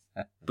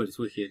 but it's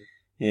wicked.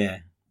 Yeah.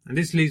 And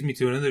this leads me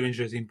to another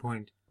interesting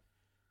point.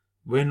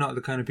 We're not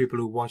the kind of people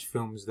who watch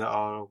films that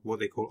are what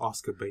they call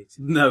Oscar bait.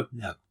 No.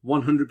 No.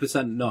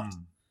 100% not.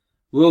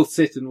 We'll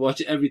sit and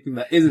watch everything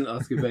that isn't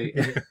Oscar bait.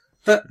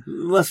 You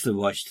must have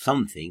watched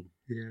something.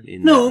 Yeah.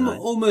 In No, that line.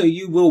 Omo,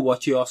 you will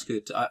watch your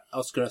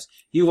Oscars.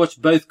 You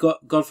watched both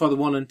Godfather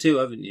 1 and 2,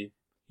 haven't you?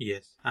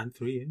 Yes. And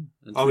 3, yeah.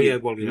 And Oh, 3. yeah,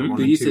 well, yeah, 1 But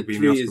and you 2 said being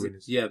 3 the Oscar is...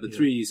 winners. Yeah, but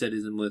 3 you said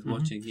isn't worth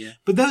watching, yeah.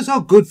 But those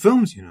are good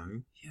films, you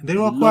know. Yeah, They're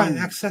but all quite long.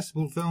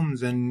 accessible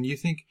films, and you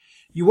think,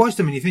 you watch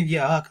them and you think,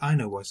 yeah, I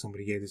know why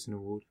somebody gave this an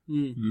award.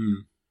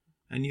 And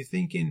you're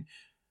thinking,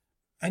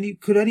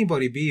 could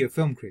anybody be a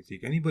film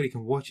critic? Anybody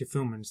can watch a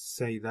film and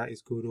say that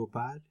is good or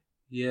bad?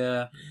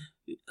 Yeah.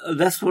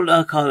 That's what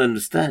I can't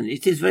understand.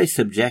 It is very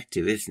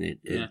subjective, isn't it?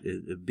 Yeah.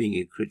 Being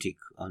a critic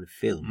on a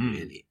film,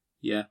 really.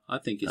 Yeah, I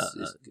think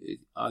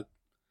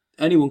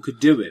anyone could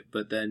do it,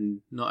 but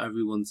then not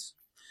everyone's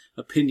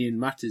opinion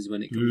matters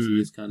when it comes to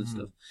this kind of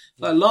stuff.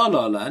 Like La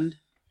La Land,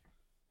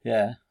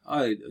 Yeah.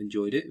 I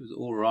enjoyed it. It was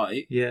all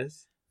right,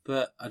 Yes.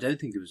 but I don't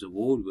think it was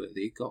award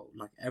worthy. It got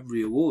like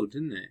every award,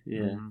 didn't it?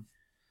 Yeah.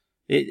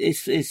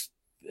 It's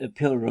a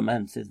pure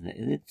romance, isn't it?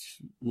 It's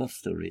love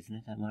story, isn't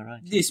it? Am I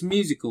right? It's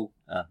musical.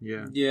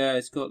 Yeah. Yeah,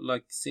 it's got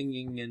like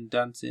singing and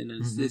dancing,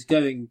 and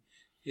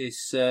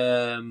it's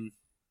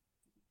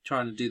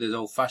trying to do those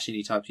old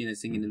fashioned types,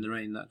 singing in the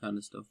rain, that kind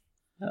of stuff.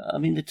 I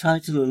mean, the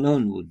title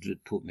alone would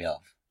put me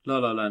off. La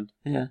La Land.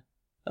 Yeah.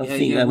 I Yeah,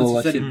 think I will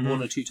once watch you've it. said it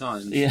 1 or 2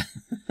 times, Yeah.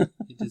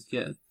 it does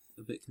get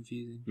a bit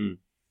confusing.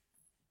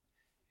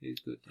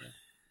 It's good.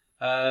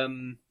 Yeah.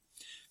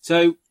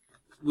 So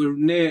we're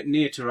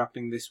near to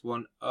wrapping this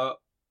one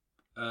up.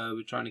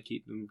 We're trying to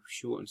keep them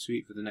short and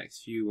sweet for the next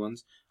few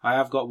ones. I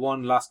have got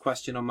one last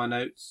question on my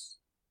notes.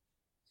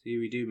 See,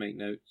 we do make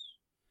notes.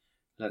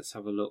 Let's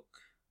have a look.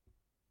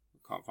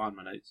 Can't find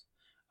my notes.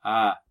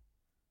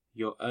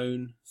 Your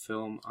own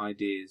film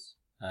ideas.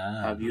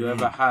 Have you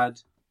ever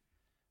had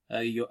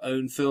your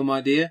own film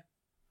idea?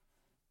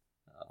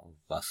 Oh,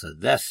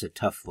 that's a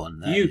tough one.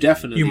 That You is.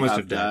 definitely You must have,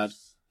 have done. Dad.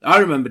 I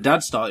remember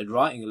Dad started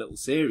writing a little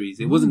series.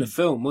 It wasn't a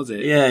film, was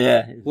it? Yeah,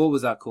 yeah. What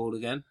was that called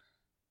again?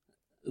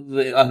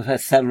 I've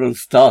had several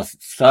Have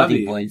starting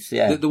you? points,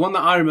 yeah. The one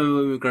that I remember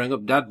when we were growing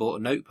up, Dad bought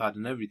a notepad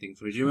and everything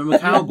for it. Do you remember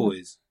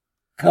Cowboys?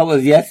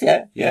 Cowboys, yes,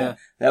 yeah. Yeah.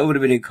 That would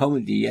have been a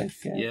comedy, yes.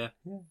 Yeah.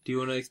 Do you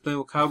want to explain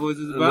what Cowboys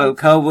is about? Well,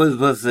 Cowboys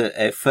was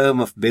a firm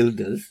of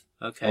builders,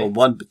 Okay. or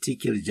one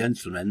particular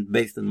gentleman,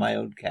 based on my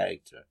own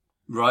character.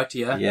 Right,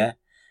 yeah. Yeah.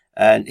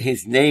 And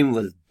his name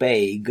was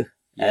Baig,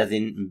 Yeah. as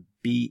in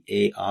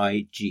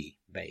B-A-I-G,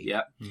 Baig.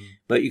 Yeah.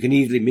 But you can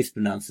easily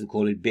mispronounce and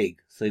call it Big.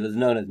 So he was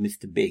known as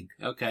Mr. Big.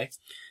 Okay.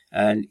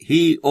 And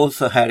he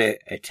also had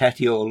a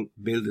tatty old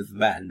builder's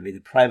van with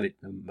a private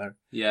number,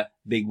 Yeah.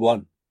 Big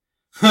One.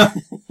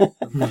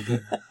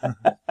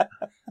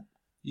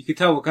 You could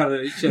tell what kind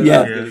of show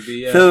Yeah. that was going to be.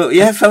 Yeah. So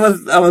yes, I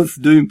was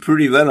doing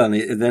pretty well on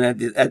it. And then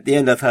at the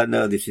end, I thought,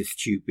 no, this is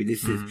stupid.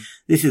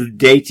 This is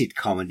dated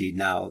comedy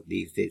now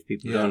these days.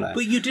 People don't like.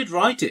 But you did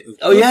write it.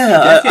 Oh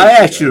yeah, I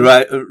actually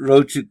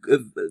wrote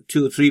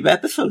 2 or 3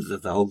 episodes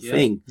of the whole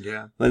thing.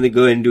 Yeah. When they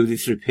go and do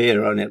this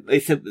repair on it,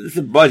 it's a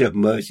bunch of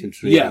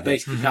merchants. Really. Yeah,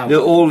 basically. They're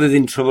always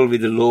in trouble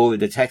with the law,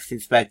 with the tax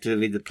inspector,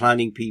 with the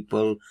planning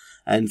people,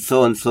 and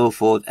so on and so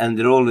forth. And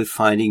they're always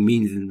finding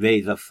means and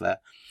ways of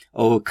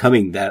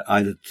overcoming that,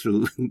 either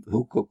through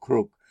hook or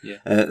crook,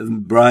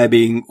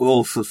 bribing,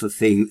 all sorts of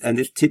things. And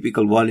this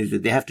typical one is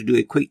that they have to do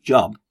a quick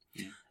job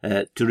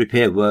to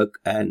repair work,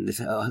 and they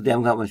say, oh, they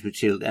haven't got much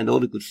material, and all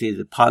they could see is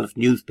a pile of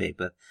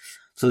newspaper.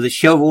 So they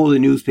shove all the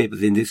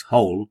newspapers in this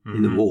hole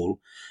in the wall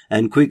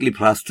and quickly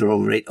plaster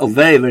over it, or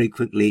very, very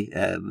quickly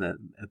a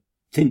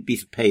thin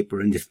piece of paper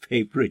and just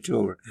paper it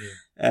over.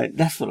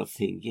 That sort of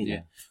thing, you know.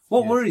 Yeah.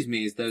 What worries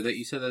me is, though, that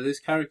you said that this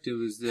character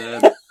was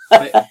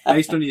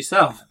based on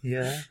yourself.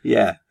 Yeah.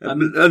 Yeah,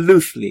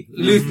 loosely.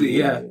 Loosely,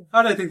 yeah.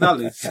 I don't think that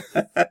loose.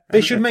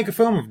 They should make a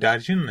film of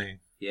Dad, shouldn't they?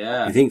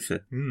 Yeah. I think so.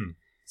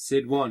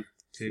 Sid 1.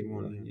 Sid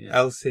 1. Yeah.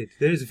 El Cid.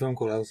 There is a film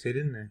called El Cid,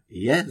 isn't there?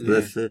 Yeah,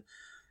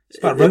 It's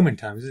about Roman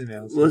times, isn't it?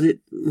 El Cid? was it,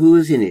 who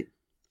was in it?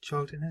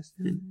 Charlton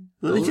Heston.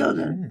 Was it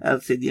Jordan? I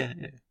said, yeah.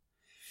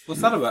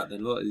 What's that about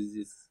then? What is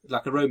this?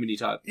 Like a Romany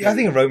type? Yeah, I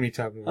think a Romany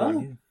type of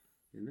one.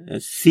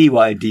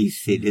 CYD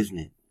Sid, isn't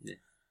it?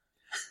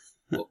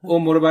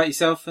 What about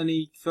yourself?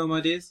 Any film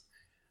ideas?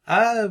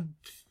 Not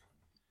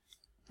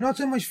Not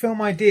so much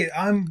film idea.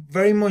 I'm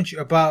very much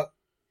about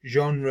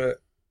genre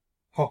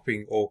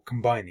hopping or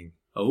combining.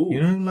 Oh,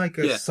 You know, like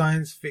a Yeah.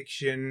 science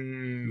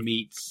fiction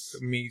meets.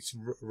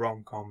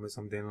 rom-com or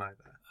something like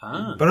that.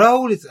 Ah, But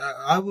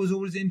I was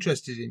always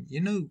interested in,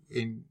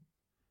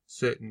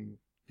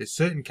 there's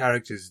certain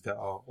characters that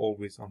are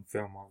always on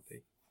film, aren't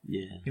they?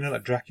 Yeah. You know,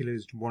 like Dracula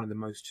is one of the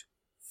most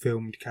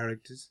filmed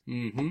characters.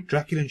 mm-hmm.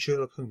 Dracula and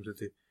Sherlock Holmes are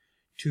the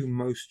two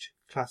most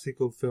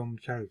classical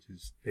filmed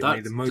characters. They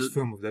made the most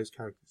film of those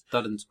characters.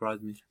 That didn't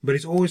surprise me. But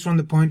it's always from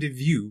the point of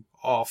view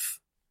of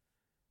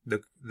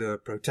the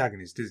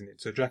protagonist, isn't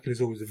it? So Dracula's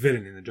always the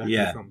villain in the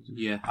Dracula films.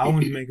 Yeah, I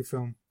want to make a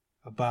film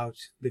about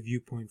the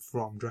viewpoint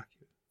from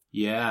Dracula.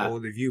 yeah. Or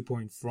the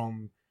viewpoint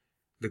from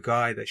the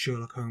guy that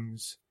Sherlock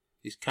Holmes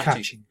He's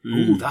catching.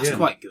 Ooh, that's Yeah.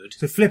 quite good.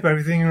 So flip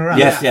everything around.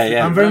 Yes,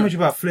 yeah. I'm very much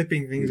about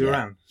flipping things Yeah.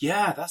 around.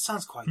 Yeah, that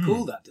sounds quite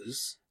cool. That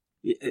does.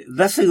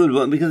 That's a good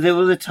one, because there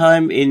was a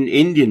time in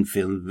Indian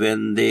films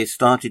when they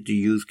started to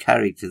use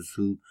characters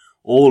who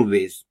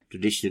always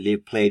traditionally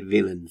played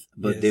villains,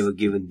 but Yes. they were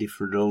given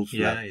different roles.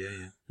 Yeah.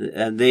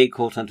 And they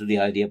caught onto the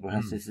idea,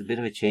 perhaps there's a bit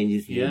of a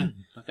change in Yeah,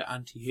 like an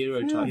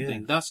anti-hero type Yeah.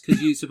 thing. That's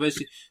because you're supposed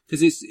to,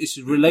 because it's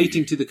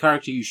relating to the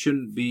character you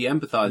shouldn't be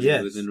empathizing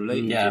Yes. with and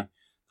relating Yeah. to.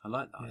 I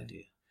like that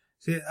idea.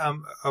 See,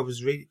 I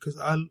was reading, because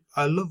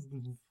I love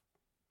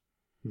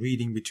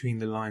reading between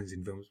the lines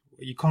in films.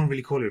 You can't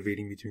really call it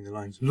reading between the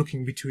lines.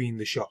 Looking between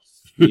the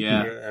shots.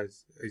 Yeah.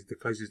 as is the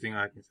closest thing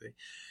I can say.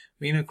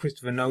 But you know,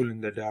 Christopher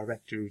Nolan, the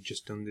director who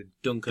just done the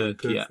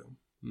Dunkirk, yeah. film,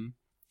 Mm.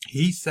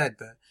 he said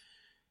that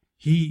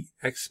he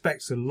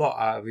expects a lot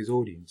out of his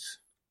audience,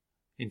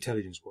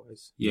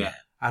 intelligence-wise. Yeah.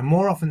 And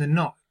more often than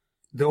not,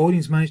 the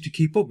audience managed to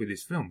keep up with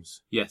his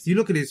films. Yes. You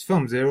look at his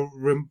films; they're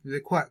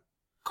quite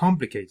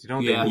complicated,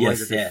 aren't they? Yeah. The way Yes,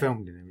 that they're yeah.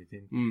 filmed and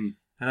everything. Mm.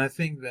 And I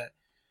think that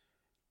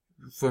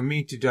for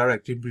me to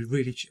direct, it'd be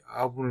really,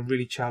 I want to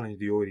really challenge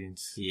the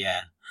audience.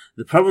 Yeah.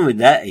 The problem with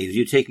that is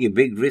you're taking a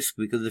big risk,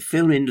 because the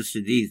film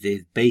industry these days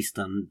is based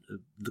on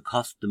the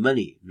cost, the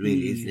money,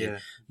 really, isn't it? Yeah.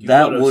 You've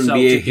That gotta wouldn't sell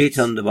be a tickets. hit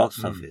on the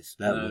box office.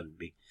 That No. wouldn't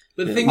be.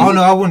 But the thing Oh is,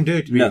 no, I wouldn't do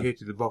it to be No. a hit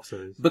to the box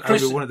office. But It'd be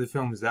Chris- one of the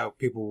films that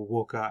people will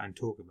walk out and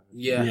talk about.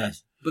 yeah.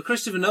 Yes. But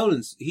Christopher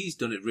Nolan's, he's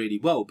done it really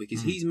well Mm.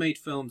 because he's made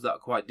films that are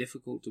quite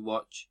difficult to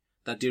watch,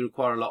 that do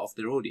require a lot of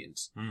their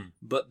audience.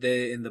 But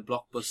they're in the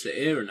blockbuster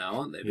era now,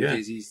 aren't they? Yeah.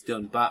 Because he's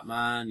done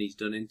Batman, he's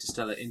done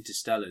Interstellar.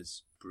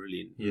 Interstellar's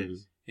brilliant.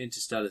 Yes.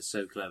 Interstellar's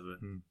so clever.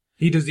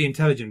 He does the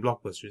intelligent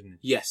blockbuster, isn't it?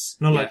 Yes.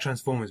 Not yeah. like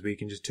Transformers, where you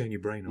can just turn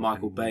your brain off.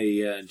 Michael and- Bay,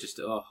 yeah, and just,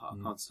 I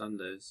can't stand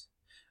those.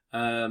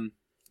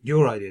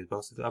 Your ideas,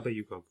 Bastard. I bet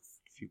you've got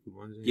a few good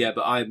ones. haven't you? Yeah,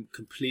 but I'm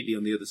completely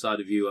on the other side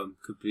of you.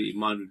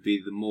 Mine would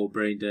be the more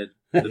brain dead,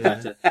 the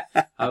better.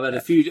 I've had a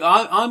few.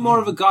 I'm more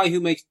of a guy who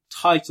makes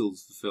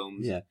titles for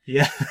films. Yeah.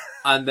 Yeah.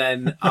 And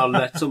then I'll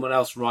let someone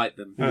else write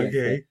them.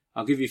 Okay.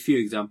 I'll give you a few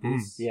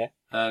examples.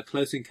 Yeah.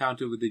 Close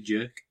Encounter with the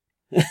Jerk.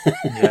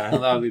 Yeah.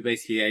 That would be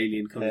basically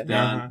Alien comes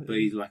down, Uh-huh. but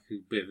he's like a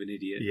bit of an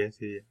idiot. Yes.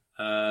 Yeah.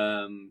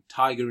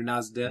 Tiger in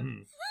Asda.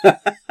 Mm.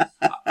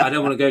 I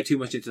don't want to go too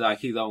much into that. I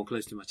keep that one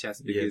close to my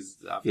chest because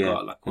I've Yeah.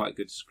 got like quite a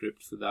good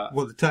script for that.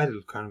 Well, the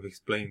title kind of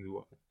explains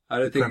what. I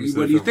don't think. premise of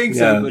Well, the you film. think Yeah.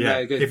 so, but Yeah.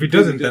 no, goes- If it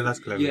doesn't, then that's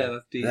clever. Yeah,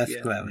 that's deep. That's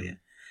yeah. clever, yeah.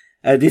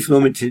 At this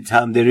moment in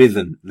time, there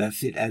isn't.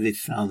 That's it, as it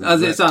sounds.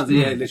 As it But- sounds,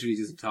 yeah, literally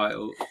just a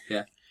title.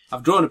 Yeah,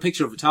 I've drawn a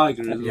picture of a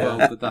tiger as well,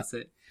 but that's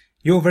it.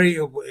 You're very.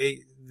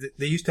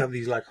 They used to have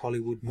these like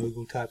Hollywood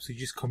mogul types who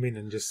just come in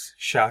and just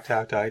shout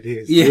out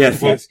ideas. Yeah.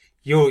 Yes,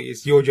 Well,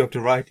 it's your job to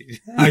write it.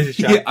 I just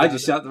shout. Yeah, I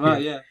just shout them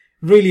out. Yeah,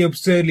 Really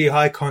absurdly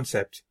high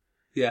concept.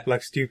 Yeah.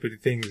 Like stupid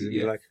things. And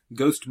yeah. you're like,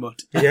 Ghost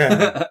mutt.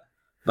 Yeah.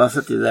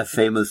 Bassett is that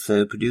famous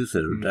producer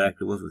or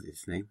director. What was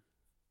his name?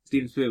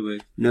 Steven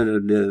Spielberg. No,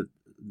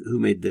 who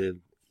made the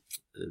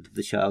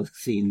child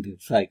scene, the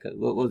Psycho?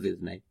 What was his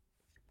name?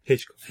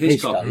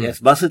 Hitchcock. Yes,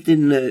 Bassett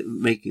in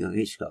making of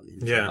Hitchcock.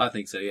 yeah. I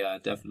think so. Yeah,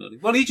 definitely.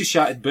 Well, he just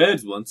shouted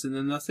birds once, and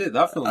then that's it.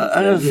 That film.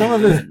 I know some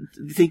of us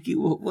think,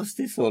 what's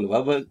this all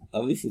about? But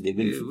obviously they've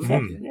been Yeah.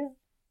 fucking, yeah.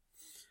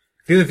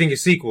 The other thing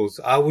is sequels.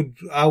 I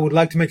would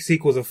like to make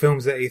sequels of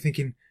films that you're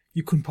thinking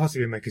you couldn't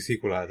possibly make a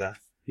sequel out of that.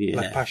 Yeah.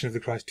 Like Passion of the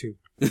Christ 2.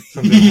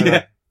 Something like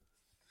that.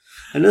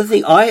 Another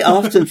thing I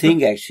often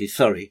think, actually,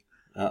 sorry,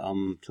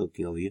 I'm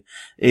talking over you,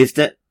 is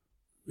that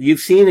you've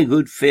seen a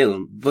good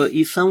film, but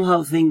you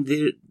somehow think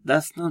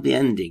that's not the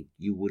ending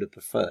you would have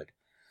preferred.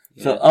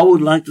 So I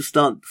would like to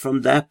start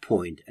from that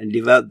point and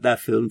develop that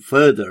film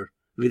further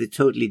with a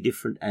totally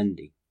different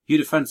ending. You'd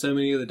have found so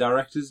many other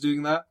directors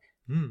doing that,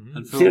 Mm.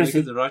 and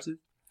Seriously? filmmakers and writers.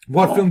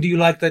 What film do you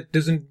like that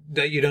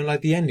you don't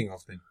like the ending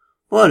of then?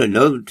 Well, I don't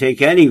know,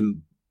 take any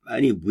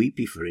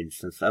weepy, for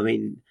instance. I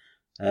mean,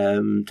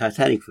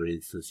 Titanic, for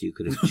instance, you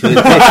could have chosen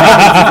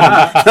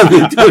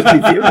something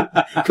totally different,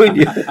 couldn't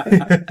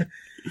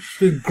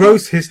you?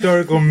 Gross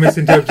historical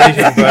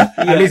misinterpretation, but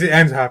at least it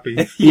ends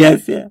happy.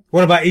 Yes, yeah.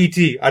 What about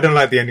E.T.? I don't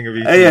like the ending of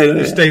E.T. Yeah,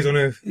 It stays on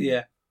Earth.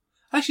 Yeah.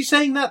 Actually,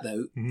 saying that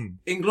though, Mm.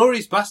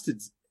 Inglourious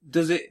Bastards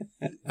does it.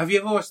 Have you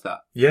ever watched that?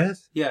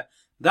 Yes? Yeah,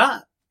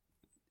 that.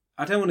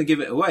 I don't want to give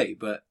it away,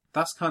 but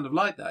that's kind of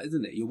like that,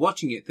 isn't it? You're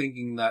watching it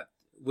thinking that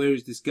where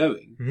is this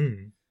going?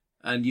 Mm.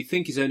 And you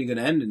think it's only going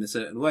to end in a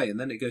certain way, and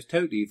then it goes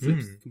totally,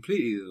 flips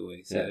completely the other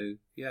way. So,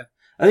 yeah.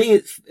 I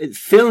think it's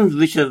films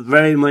which are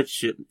very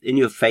much in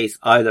your face,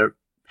 either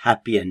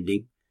happy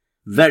ending,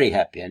 very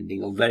happy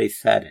ending, or very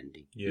sad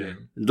ending. Yeah.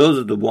 Those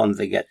are the ones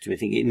that get to me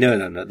thinking, no,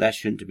 that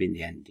shouldn't have been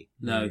the ending.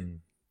 No.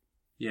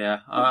 Yeah,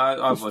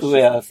 I've watched the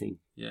way I think.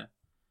 Yeah.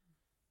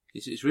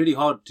 It's really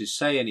hard to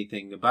say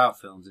anything about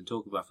films and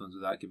talk about films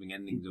without giving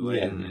endings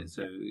away, isn't it?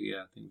 So,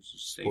 yeah, I think we should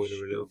stay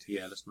Spoiler alert.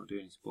 Yeah, let's not do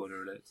any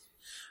spoiler alerts.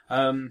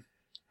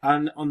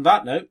 And on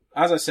that note,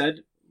 as I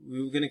said,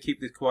 we were going to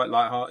keep this quite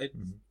light-hearted,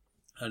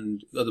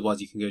 and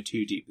otherwise you can go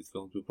too deep with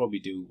films. We'll probably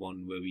do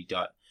one where we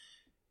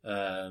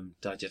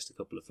digest a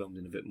couple of films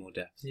in a bit more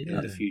depth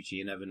in the future.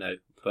 You never know.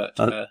 But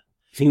I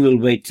think we'll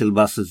wait till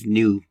Bus has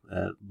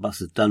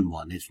done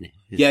one, isn't it?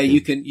 Yeah,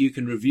 you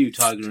can review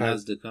Tiger and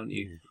Asda, can't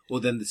you? Or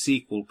then the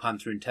sequel,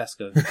 Panther and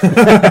Tesco.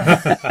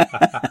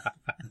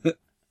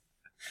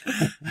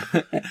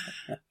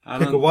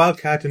 Like a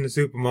wildcat in the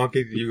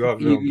supermarket, you got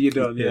film. You're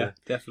done, yeah,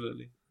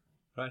 definitely.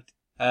 Right.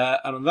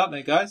 And on that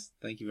note, guys,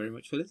 thank you very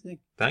much for listening.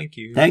 Thank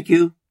you. Thank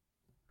you.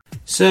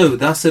 So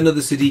that's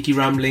another Siddiqui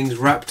Ramblings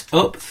wrapped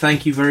up.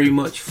 Thank you very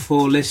much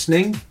for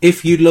listening.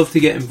 If you'd love to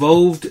get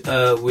involved,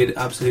 we'd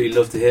absolutely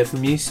love to hear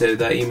from you. So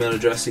that email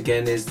address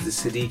again is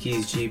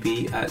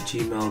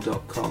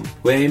thesiddiquisgb@gmail.com.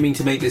 We're aiming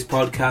to make this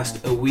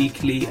podcast a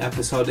weekly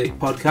episodic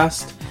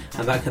podcast,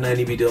 and that can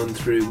only be done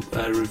through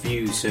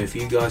reviews. So if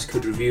you guys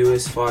could review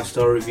us,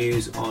 5-star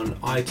reviews on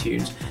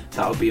iTunes,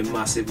 that would be a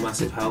massive,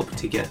 massive help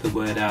to get the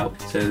word out.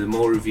 So the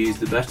more reviews,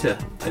 the better.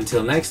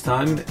 Until next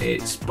time,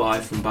 it's bye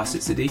from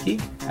Basit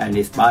Siddiqui. And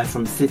it's bye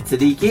from Sid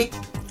Siddiqui.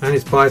 And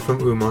it's bye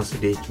from Umar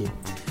Siddiqui.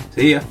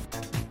 See ya.